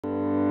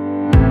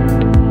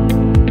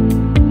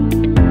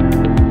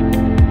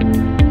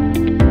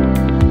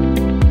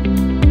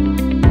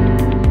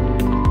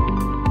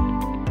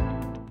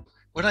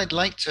what I'd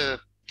like to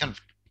kind of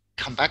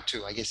come back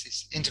to, I guess,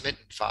 is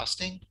intermittent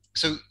fasting.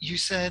 So you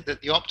said that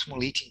the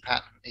optimal eating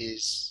pattern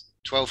is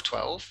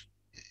 12-12.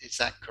 Is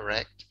that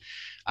correct?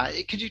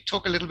 Could you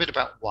talk a little bit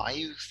about why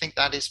you think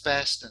that is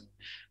best, and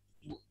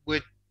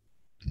would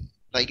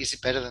is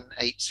it better than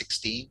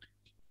 8-16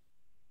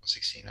 or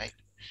 16-8?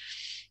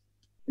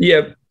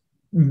 Yeah,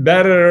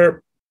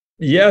 better.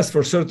 Yes,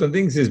 for certain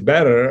things is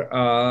better.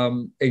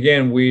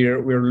 Again,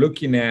 we're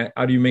looking at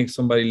how do you make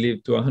somebody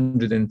live to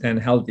 110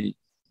 healthy.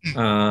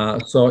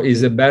 So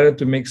is it better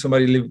to make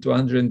somebody live to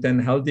 110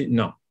 healthy?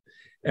 No.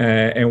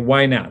 And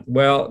why not?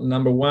 Well,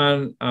 number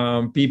one,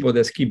 people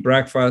that skip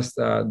breakfast,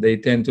 they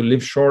tend to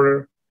live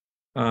shorter.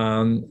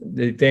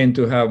 They tend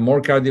to have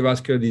more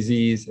cardiovascular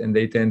disease, and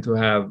they tend to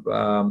have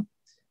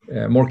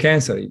more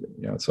cancer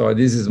even. So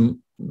this is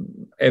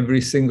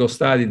every single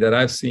study that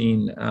I've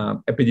seen,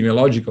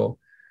 epidemiological,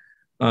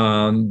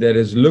 that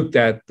has looked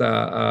at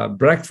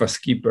breakfast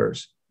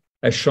skippers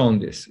has shown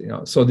this.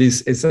 So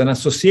this is an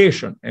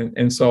association,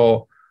 and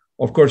so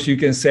of course you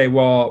can say,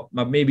 well,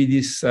 maybe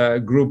this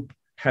group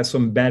has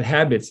some bad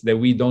habits that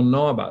we don't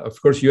know about. Of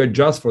course, you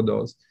adjust for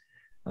those,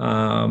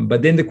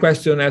 but then the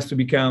question has to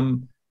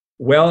become,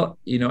 well,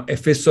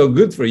 if it's so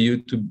good for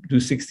you to do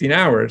 16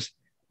 hours,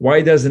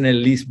 why doesn't it at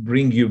least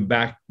bring you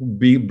back,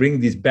 bring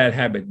this bad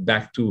habit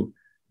back to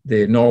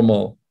the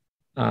normal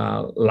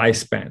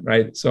lifespan,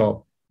 right?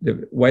 So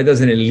why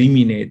doesn't it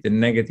eliminate the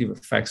negative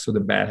effects of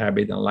the bad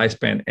habit on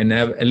lifespan and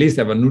at least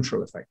have a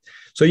neutral effect?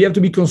 So you have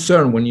to be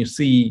concerned when you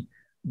see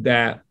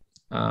that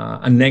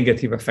a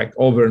negative effect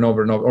over and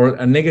over and over, or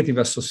a negative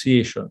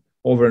association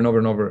over and over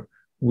and over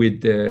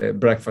with the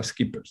breakfast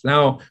skippers.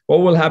 Now,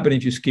 what will happen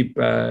if you skip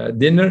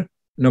dinner?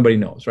 Nobody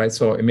knows, right?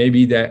 So it may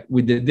be that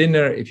with the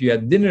dinner, if you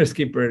had dinner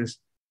skippers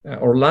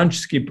or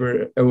lunch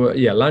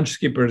lunch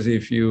skippers,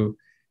 if you,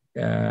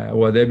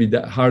 well, that'd be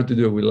hard to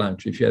do with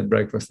lunch if you had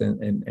breakfast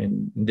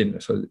and dinner.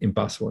 So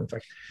impossible, in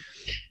fact.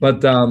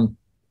 But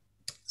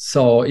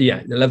so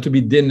yeah, there'll have to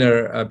be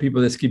dinner,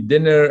 people that skip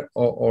dinner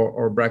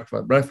or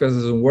breakfast. Breakfast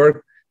doesn't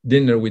work.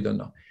 Dinner, we don't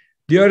know.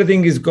 The other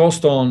thing is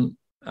gallstone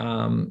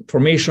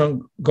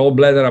formation,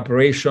 gallbladder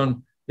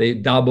operation. They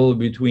double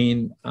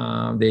between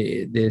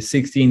the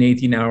 16,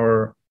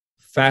 18-hour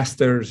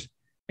fasters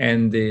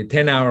and the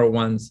 10-hour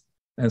ones.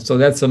 And so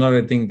that's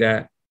another thing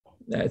that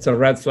it's a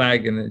red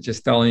flag, and it's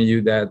just telling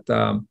you that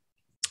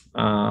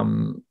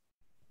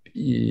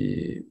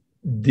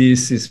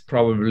this is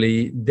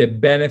probably the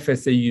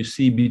benefits that you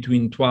see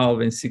between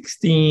 12 and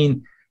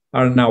 16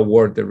 are not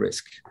worth the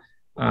risk,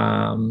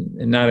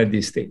 and not at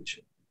this stage.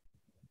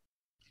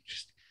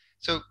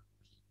 So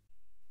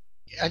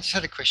I just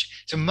had a question.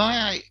 So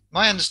my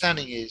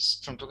understanding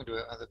is, from talking to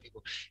other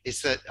people,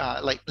 is that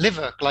like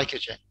liver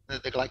glycogen,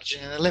 the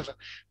glycogen in the liver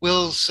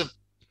will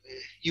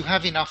you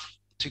have enough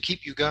to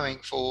keep you going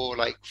for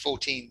like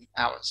 14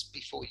 hours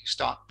before you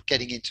start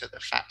getting into the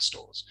fat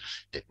stores.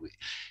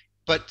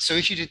 But so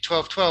if you did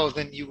 12-12,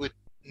 then you would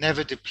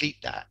never deplete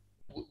that.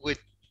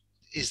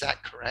 Is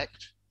that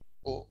correct?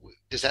 Or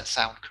does that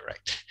sound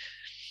correct?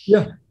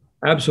 Yeah,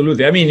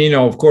 absolutely. I mean,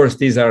 of course,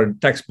 these are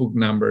textbook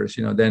numbers,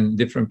 then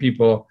different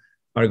people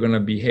are going to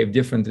behave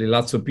differently.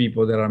 Lots of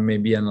people that are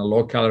maybe on a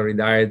low-calorie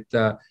diet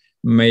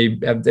may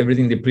have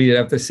everything depleted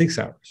after 6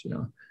 hours,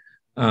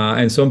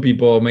 and some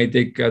people may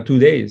take 2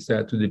 days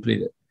to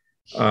deplete it.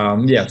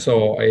 Yeah,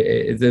 so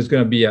there's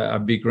going to be a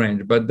big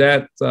range, but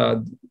that,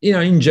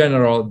 in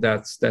general,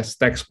 that's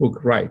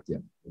textbook, right?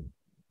 Yeah.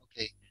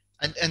 Okay,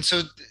 and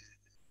so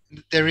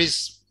there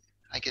is,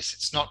 I guess,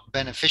 it's not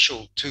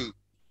beneficial to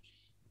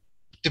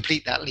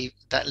deplete that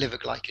liver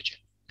glycogen,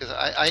 because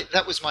I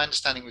that was my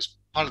understanding, was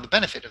part of the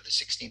benefit of the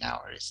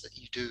 16-hour is that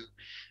you do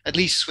at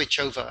least switch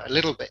over a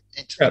little bit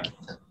into the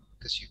keto.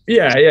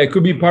 Yeah, it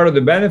could be part of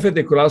the benefit.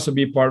 It could also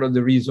be part of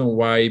the reason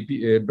why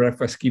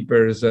breakfast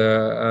skippers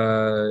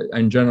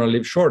in general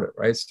live shorter,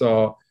 right?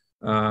 So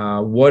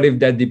what if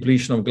that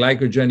depletion of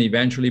glycogen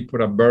eventually put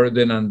a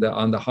burden on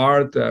the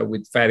heart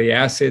with fatty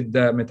acid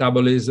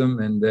metabolism,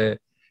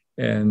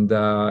 and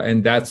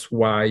that's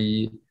why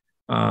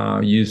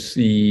you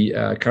see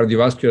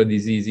cardiovascular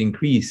disease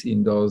increase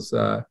in those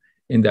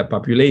in that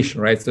population,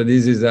 right? So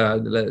this is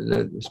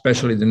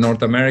especially the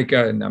North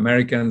America and the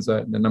Americans,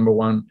 the number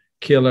one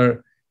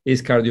killer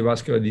is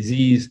cardiovascular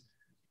disease.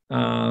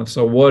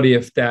 So what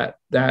if that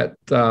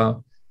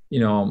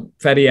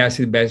fatty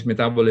acid-based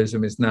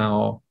metabolism is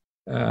now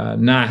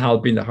not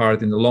helping the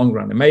heart in the long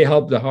run? It may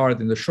help the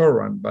heart in the short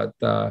run, but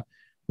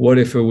what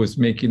if it was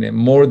making it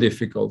more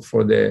difficult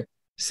for the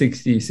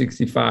 60,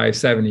 65,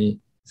 70,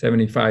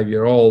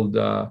 75-year-old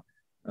to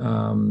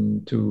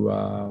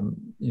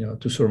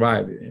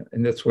survive?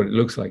 And that's what it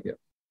looks like. Yeah.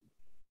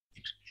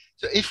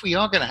 So if we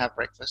are going to have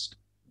breakfast,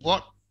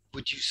 what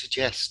would you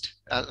suggest,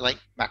 like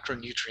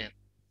macronutrient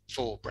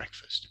for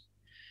breakfast?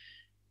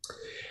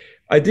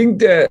 I think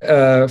that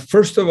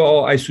first of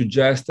all, I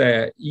suggest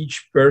that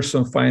each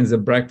person finds a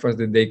breakfast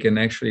that they can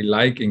actually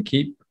like and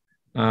keep.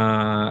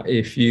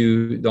 If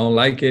you don't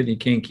like it, you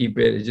can't keep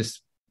it. It's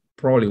just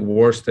probably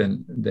worse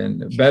than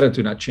better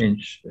to not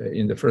change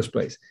in the first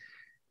place.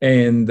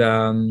 And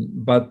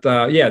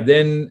yeah,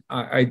 then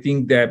I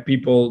think that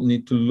people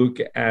need to look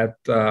at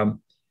a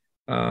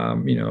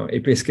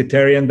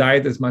pescatarian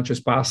diet as much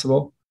as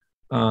possible.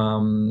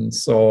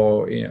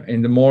 So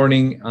in the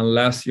morning,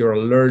 unless you're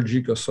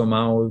allergic or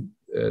somehow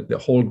the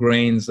whole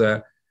grains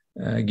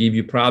give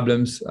you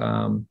problems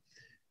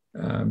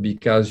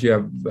because you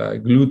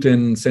have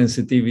gluten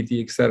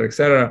sensitivity, et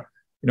cetera,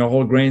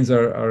 whole grains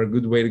are a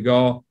good way to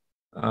go.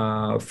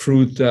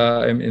 Fruit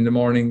in the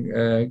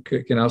morning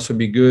can also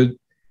be good.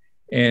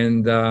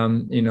 And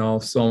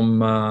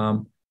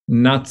some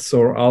nuts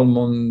or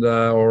almond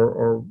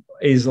or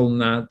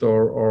hazelnut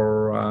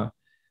or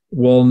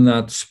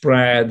walnut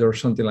spread or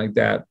something like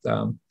that.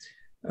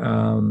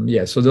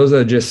 Yeah, so those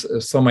are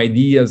just some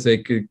ideas.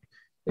 It could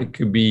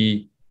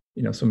be,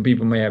 some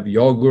people may have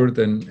yogurt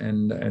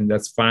and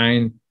that's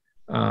fine.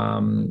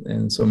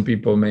 And some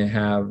people may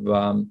have,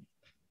 some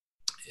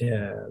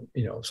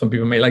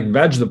people may like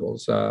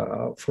vegetables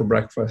for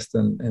breakfast,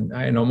 and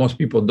I know most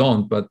people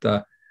don't, but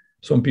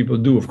some people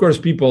do. Of course,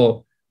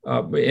 people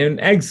and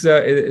eggs,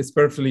 it's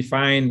perfectly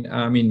fine.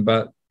 I mean,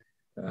 but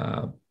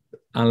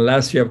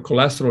unless you have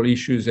cholesterol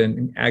issues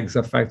and eggs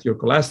affect your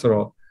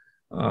cholesterol,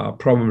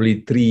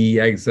 probably 3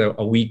 eggs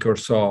a week or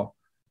so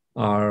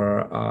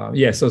are,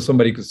 so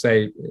somebody could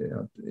say,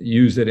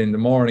 use it in the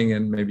morning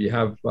and maybe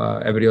have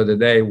every other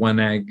day 1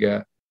 egg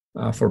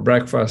for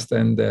breakfast,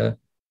 and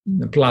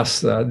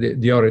plus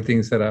the other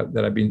things that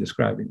I've been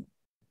describing.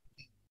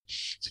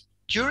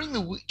 During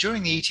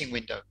the eating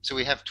window, so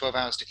we have 12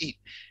 hours to eat,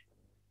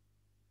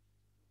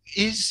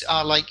 is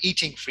like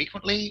eating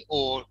frequently,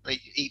 or like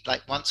eat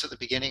like once at the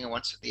beginning and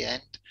once at the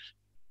end?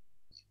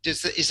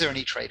 Is there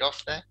any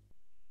trade-off there?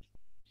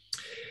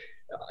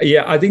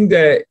 Yeah, I think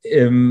that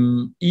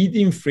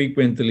eating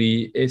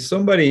frequently, if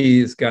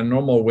somebody's got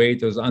normal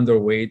weight or is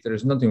underweight,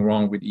 there's nothing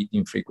wrong with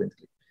eating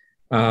frequently.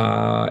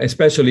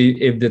 Especially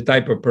if the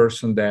type of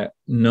person that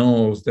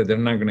knows that they're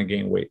not going to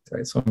gain weight,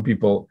 right? Some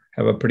people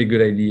have a pretty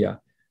good idea.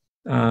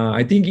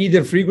 I think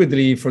eating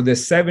frequently for the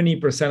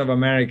 70% of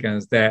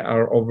Americans that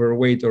are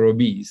overweight or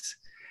obese,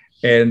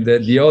 and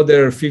the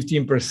other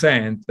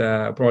 15%,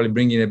 probably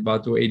bringing it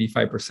about to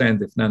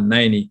 85%, if not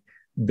 90%,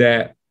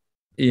 that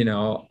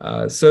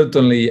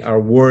certainly are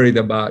worried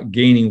about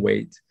gaining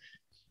weight.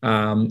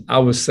 I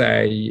would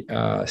say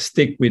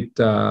stick with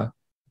 2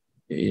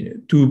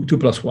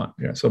 plus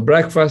 1. So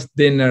breakfast,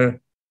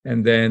 dinner,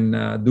 and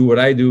then do what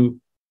I do.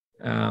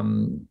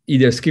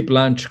 Either skip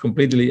lunch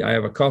completely. I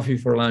have a coffee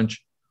for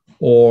lunch,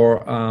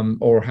 or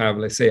have,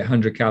 let's say,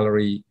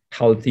 100-calorie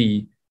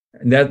healthy,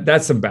 and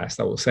that's the best,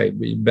 I will say,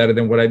 better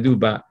than what I do.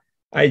 But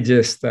I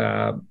just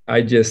have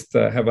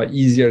an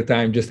easier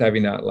time just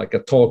having a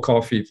tall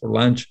coffee for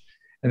lunch,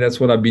 and that's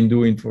what I've been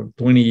doing for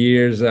 20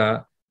 years.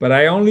 But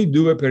I only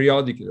do it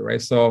periodically,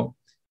 right? So,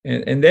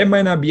 and that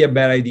might not be a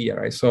bad idea,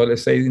 right? So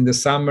let's say in the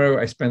summer,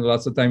 I spend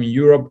lots of time in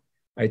Europe.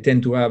 I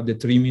tend to have the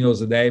 3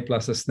 meals a day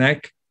plus a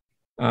snack.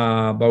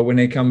 But when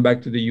I come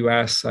back to the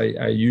US,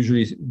 I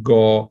usually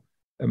go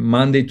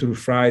Monday through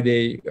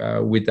Friday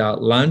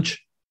without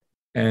lunch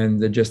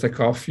and just a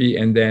coffee.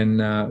 And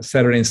then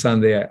Saturday and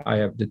Sunday, I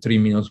have the 3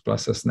 meals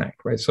plus a snack,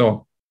 right?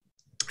 So,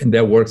 and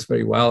that works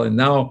very well. And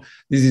now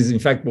this is, in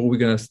fact, what we're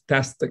going to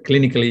test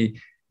clinically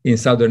in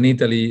Southern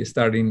Italy,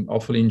 starting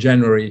hopefully in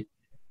January.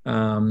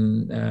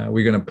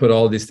 We're going to put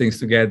all these things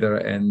together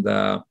and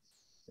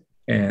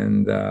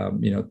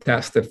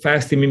test the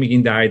fasting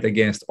mimicking diet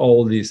against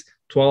all these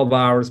 12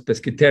 hours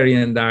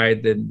pescatarian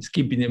diet and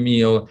skipping a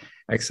meal,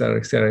 et cetera,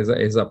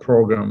 is a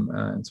program.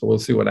 And so we'll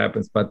see what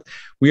happens. But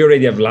we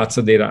already have lots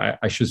of data,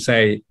 I should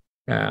say,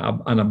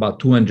 on about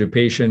 200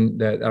 patients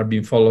that are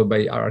being followed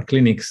by our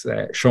clinics,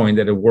 showing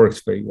that it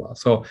works very well.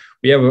 So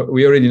we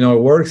already know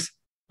it works,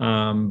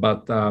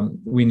 but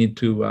we need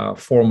to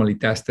formally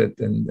test it,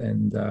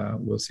 and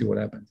we'll see what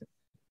happens.